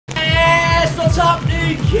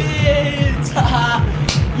happening, kids?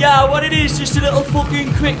 Yeah, what it is, just a little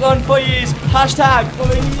fucking quick one for you. Hashtag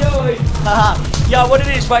oi. Yeah, what it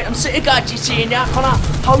is, right? I'm sitting at you saying, yeah, Connor,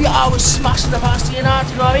 how you always smashing the pasty and that,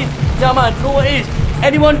 you know what I mean? Yeah, man, you know what it is?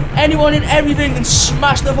 Anyone and everything can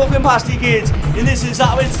smash the fucking pasty, kids. And this is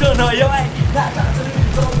how it's done, are you,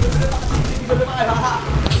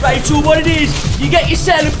 Right, so what it is, you get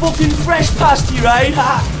yourself a fucking fresh pasty, right?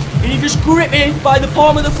 And you just grip it by the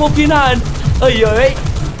palm of the fucking hand. Are you alright?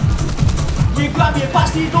 You grab your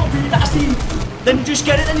pasty, don't be nasty. Then you just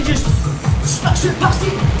get it, then you just smash your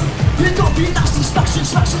pasty. You don't be nasty, smash it,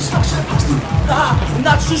 pasty. And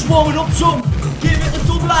that's just warming up some. Give it a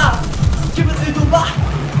doubler. Give it a doubler.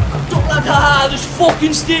 There's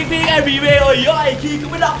fucking steak being everywhere. Oi, keep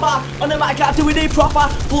coming up on the mic, can't do it proper.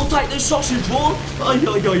 Hold tight the sausage roll. Oi.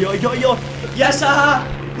 Yes,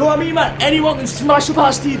 know what I mean, man? Anyone can smash a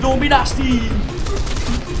pasty, don't be nasty.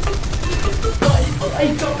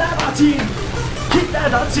 Oi, drop that, Martin. Keep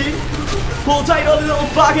that, Martin. Hold tight on the little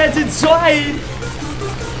baguettes inside.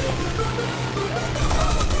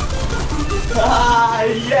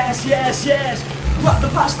 Yes. Grab the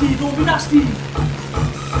pasty, don't be nasty.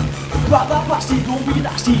 Grab that pasty, don't be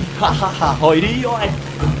nasty. Hoity, oi.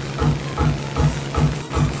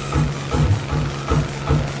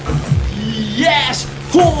 Yes!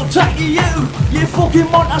 Hold tight to you fucking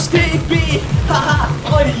montastic bee.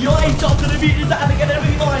 Oi, top to the beat, down to get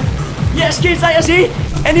everything going. Yes, kids, like I say,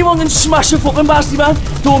 anyone can smash a fucking pasty, man.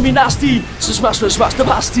 Don't be nasty, so smash the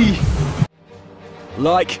pasty.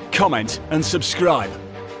 Like, comment and subscribe,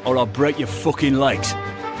 or I'll break your fucking legs.